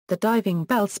The diving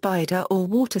bell spider or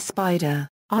water spider,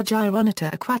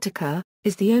 Argyroneta aquatica,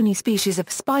 is the only species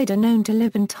of spider known to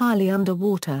live entirely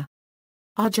underwater.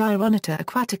 Argyroneta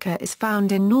aquatica is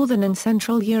found in northern and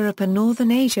central Europe and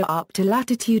northern Asia up to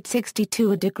latitude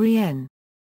 62° N.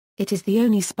 It is the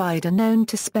only spider known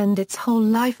to spend its whole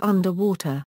life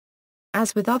underwater.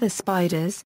 As with other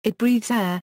spiders, it breathes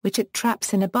air, which it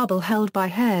traps in a bubble held by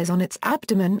hairs on its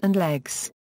abdomen and legs.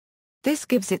 This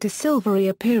gives it a silvery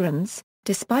appearance,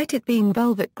 despite it being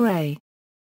velvet gray.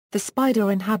 The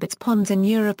spider inhabits ponds in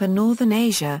Europe and northern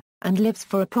Asia, and lives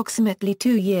for approximately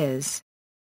 2 years.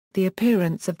 The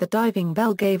appearance of the diving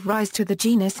bell gave rise to the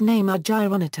genus name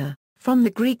Argyroneta, from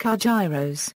the Greek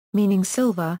argyros, meaning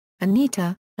silver, and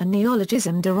neta, a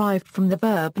neologism derived from the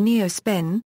verb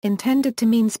neo-spin, intended to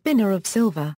mean spinner of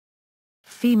silver.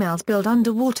 Females build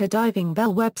underwater diving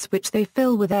bell webs which they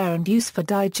fill with air and use for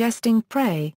digesting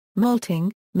prey,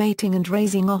 molting, mating and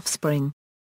raising offspring.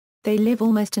 They live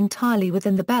almost entirely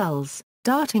within the bells,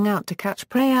 darting out to catch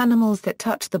prey animals that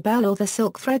touch the bell or the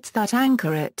silk threads that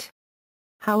anchor it.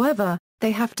 However,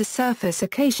 they have to surface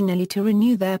occasionally to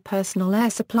renew their personal air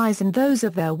supplies and those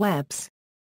of their webs.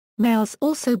 Males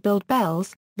also build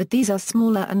bells, but these are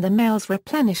smaller and the males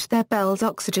replenish their bell's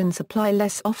oxygen supply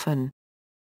less often.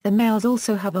 The males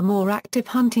also have a more active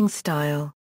hunting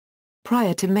style.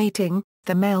 Prior to mating,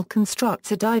 the male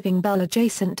constructs a diving bell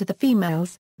adjacent to the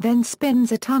female's, then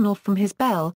spins a tunnel from his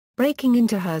bell, breaking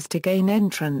into hers to gain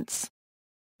entrance.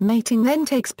 Mating then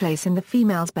takes place in the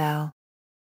female's bell.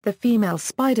 The female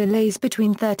spider lays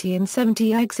between 30 and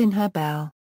 70 eggs in her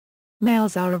bell.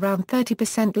 Males are around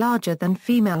 30% larger than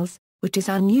females, which is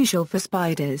unusual for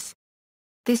spiders.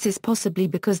 This is possibly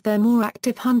because their more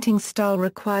active hunting style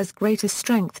requires greater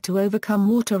strength to overcome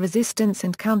water resistance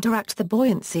and counteract the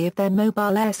buoyancy of their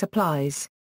mobile air supplies.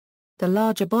 The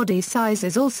larger body size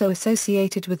is also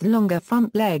associated with longer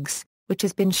front legs, which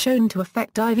has been shown to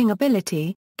affect diving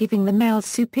ability, giving the males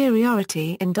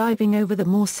superiority in diving over the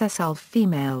more sessile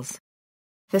females.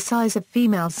 The size of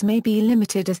females may be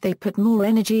limited as they put more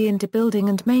energy into building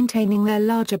and maintaining their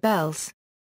larger bells.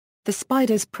 The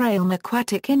spiders prey on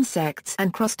aquatic insects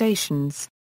and crustaceans.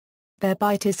 Their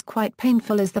bite is quite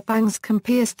painful as the fangs can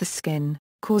pierce the skin,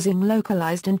 causing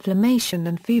localized inflammation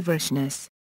and feverishness.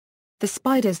 The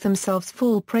spiders themselves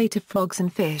fall prey to frogs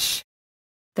and fish.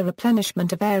 The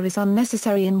replenishment of air is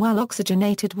unnecessary in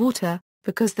well-oxygenated water,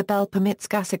 because the bell permits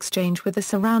gas exchange with the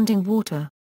surrounding water.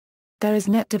 There is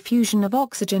net diffusion of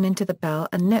oxygen into the bell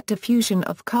and net diffusion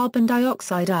of carbon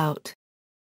dioxide out.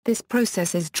 This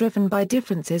process is driven by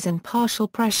differences in partial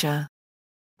pressure.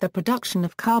 The production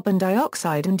of carbon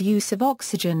dioxide and use of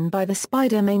oxygen by the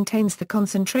spider maintains the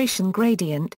concentration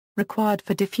gradient, required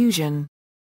for diffusion.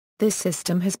 This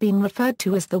system has been referred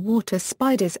to as the water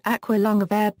spider's aqualung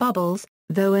of air bubbles,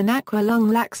 though an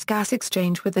aqualung lacks gas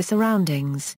exchange with the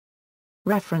surroundings.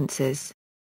 References.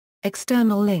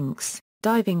 External links: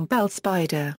 Diving bell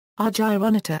spider,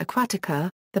 Argyroneta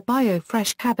aquatica, The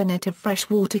BioFresh Cabinet of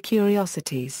Freshwater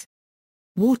Curiosities.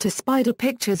 Water spider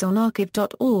pictures on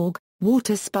archive.org,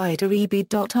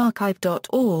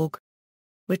 waterspidereb.archive.org.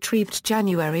 Retrieved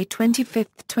January 25,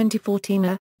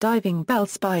 2014. Diving bell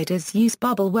spiders use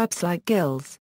bubble webs like gills.